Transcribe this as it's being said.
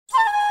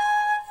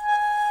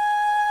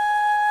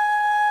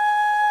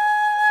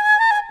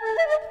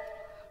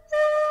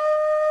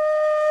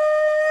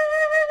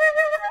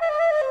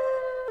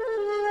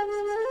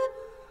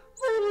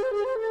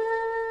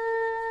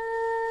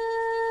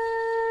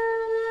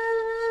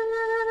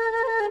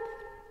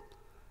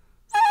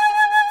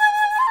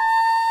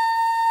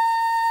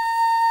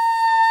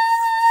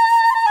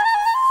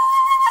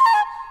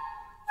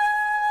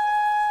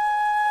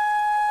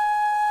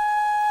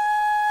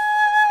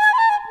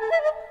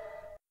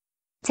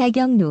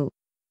자경루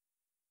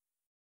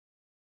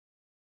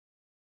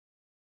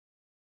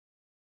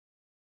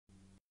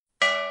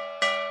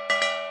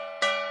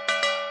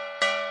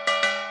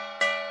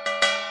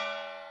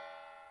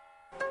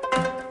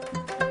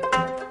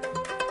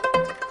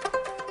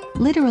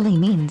literally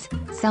means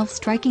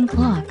self-striking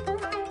clock,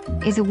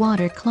 is a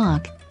water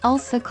clock,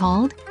 also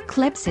called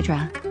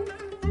Clepsydra.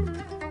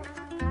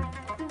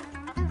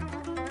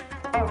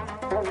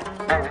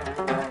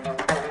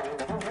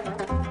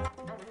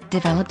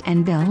 Developed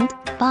and built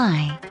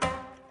by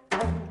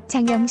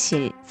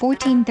장영실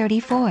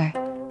 1434.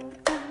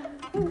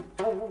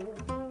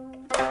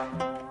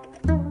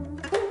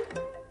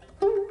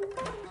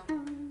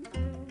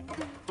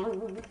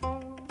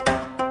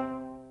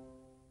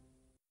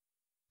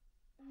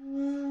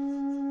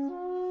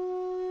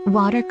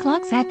 Water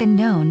clocks have been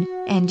known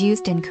and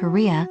used in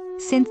Korea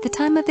since the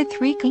time of the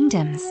Three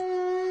Kingdoms.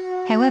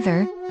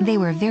 However, they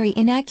were very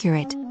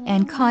inaccurate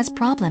and caused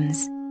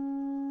problems.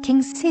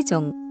 King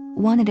Sejong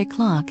wanted a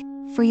clock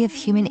free of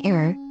human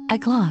error, a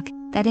clock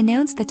that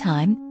announced the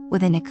time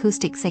with an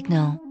acoustic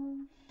signal.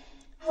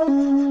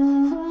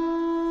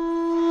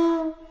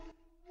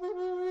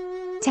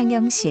 Jang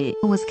Yeong-sil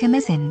was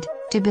commissioned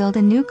to build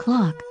a new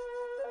clock.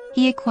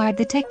 He acquired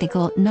the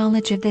technical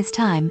knowledge of this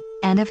time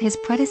and of his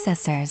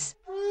predecessors.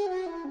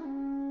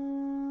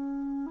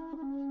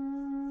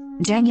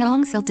 Jang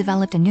Yeong-sil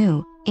developed a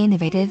new,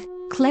 innovative,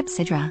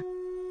 Clepsydra.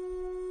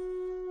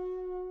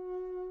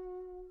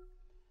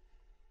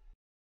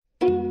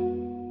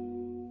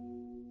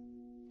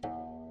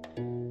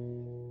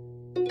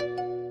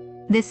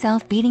 The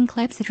self-beating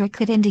Clepsydra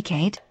could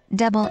indicate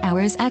double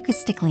hours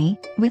acoustically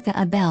with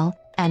a bell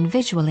and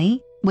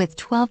visually with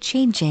 12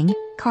 changing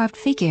carved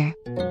figure.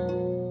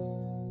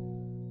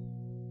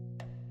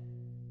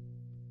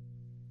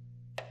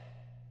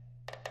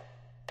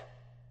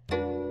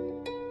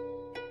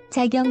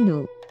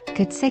 Jagyeongnu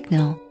could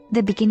signal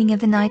the beginning of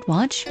the night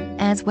watch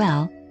as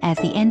well as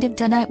the end of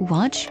the night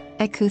watch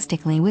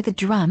acoustically with a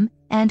drum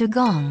and a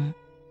gong.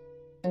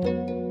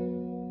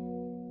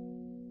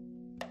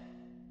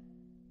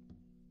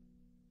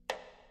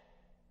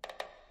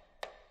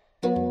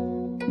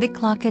 The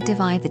clock could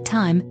divide the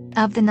time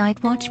of the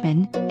night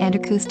watchman and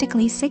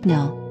acoustically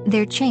signal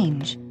their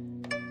change.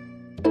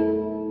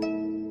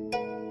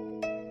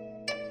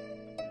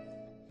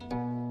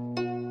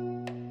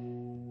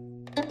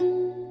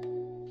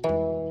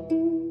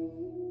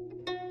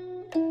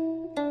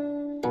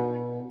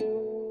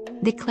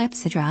 The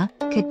Clepsydra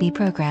could be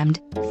programmed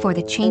for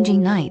the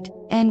changing night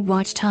and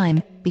watch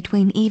time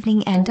between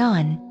evening and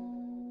dawn.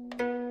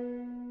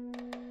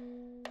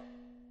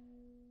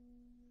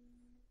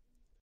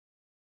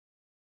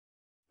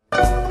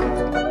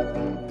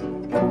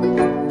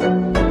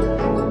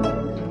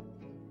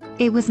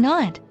 It was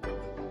not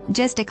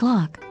just a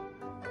clock.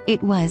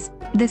 It was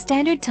the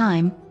standard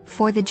time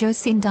for the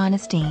Joseon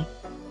dynasty.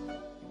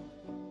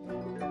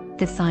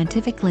 The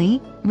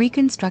scientifically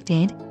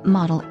reconstructed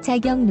model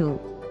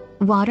Jagyeongnu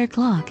water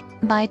clock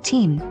by a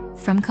team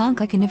from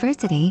Konkuk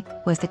University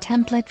was the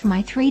template for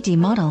my 3D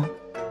model.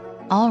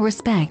 All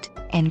respect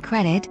and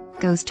credit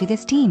goes to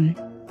this team.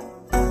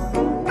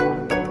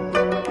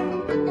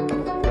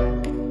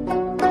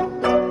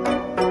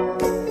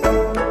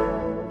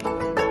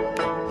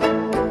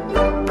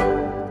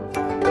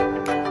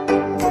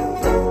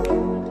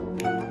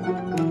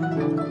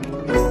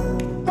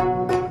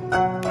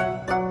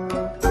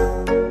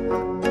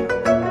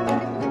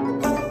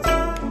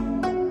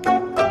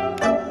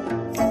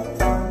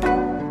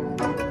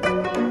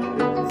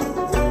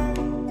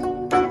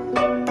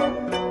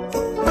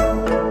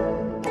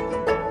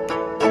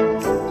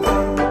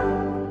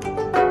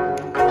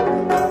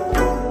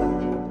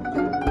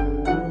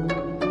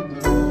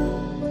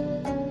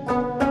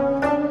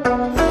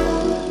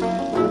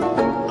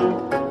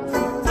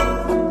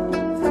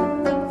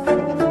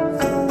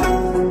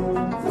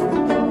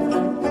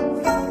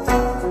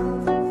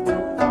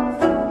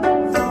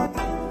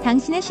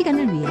 당신의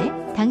시간을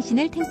위해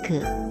당신을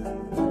탱크